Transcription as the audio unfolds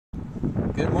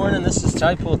Good morning, this is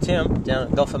Tidepool Tim down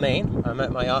at Gulf of Maine. I'm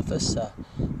at my office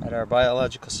at our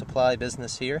biological supply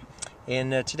business here.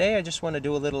 And today I just want to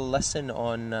do a little lesson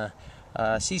on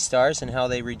sea stars and how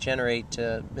they regenerate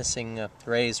missing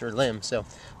rays or limbs. So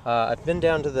I've been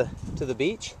down to the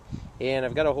beach, and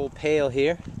I've got a whole pail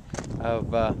here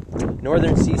of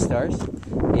northern sea stars.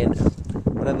 And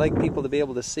what I'd like people to be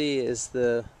able to see is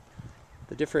the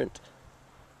different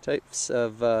types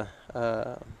of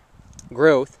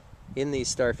growth in these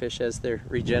starfish as they're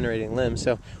regenerating limbs.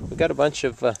 So we've got a bunch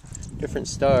of different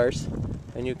stars,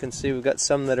 and you can see we've got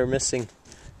some that are missing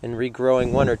and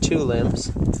regrowing one or two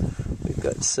limbs. We've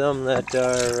got some that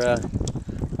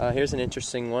are here's an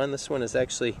interesting one. This one is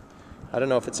actually, I don't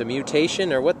know if it's a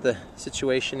mutation or what the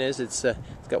situation is. It's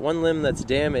got one limb that's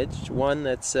damaged, one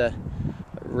that's a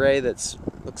ray that's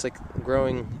looks like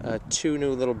growing two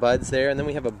new little buds there, and then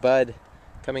we have a bud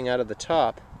coming out of the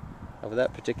top of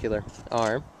that particular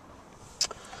arm.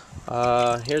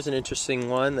 Here's an interesting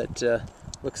one that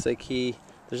looks like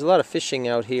there's a lot of fishing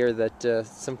out here that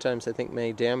sometimes I think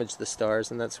may damage the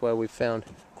stars, and that's why we've found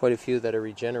quite a few that are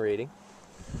regenerating.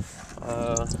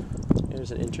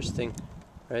 Here's an interesting,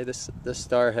 right? This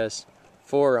star has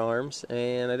 4 arms,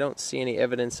 and I don't see any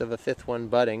evidence of a 5th one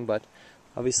budding, but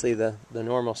obviously the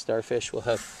normal starfish will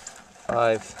have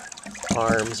 5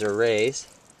 arms or rays.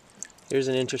 Here's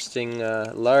an interesting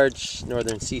large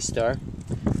northern sea star,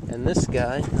 and this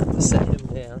guy, not to set him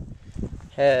down,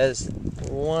 has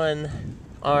one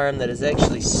arm that is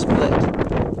actually split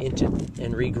into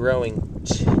and regrowing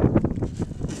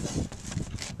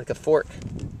like a fork.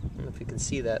 I don't know if you can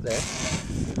see that there.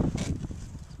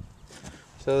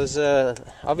 So there's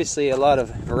obviously a lot of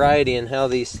variety in how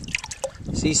these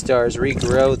sea stars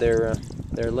regrow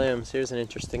their limbs. Here's an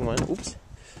interesting one. Oops.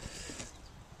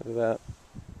 What about?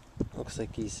 Looks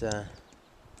like he's a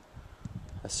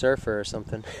surfer or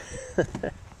something.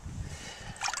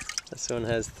 This one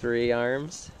has 3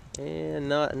 arms, and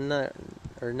no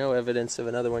evidence of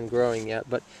another one growing yet.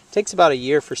 But it takes about a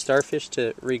year for starfish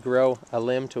to regrow a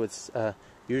limb to its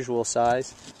usual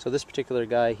size. So this particular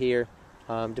guy here,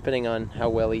 depending on how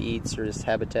well he eats or his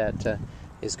habitat,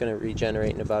 is going to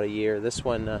regenerate in about a year. This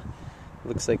one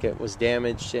looks like it was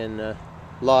damaged and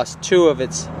lost two of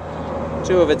its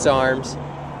arms.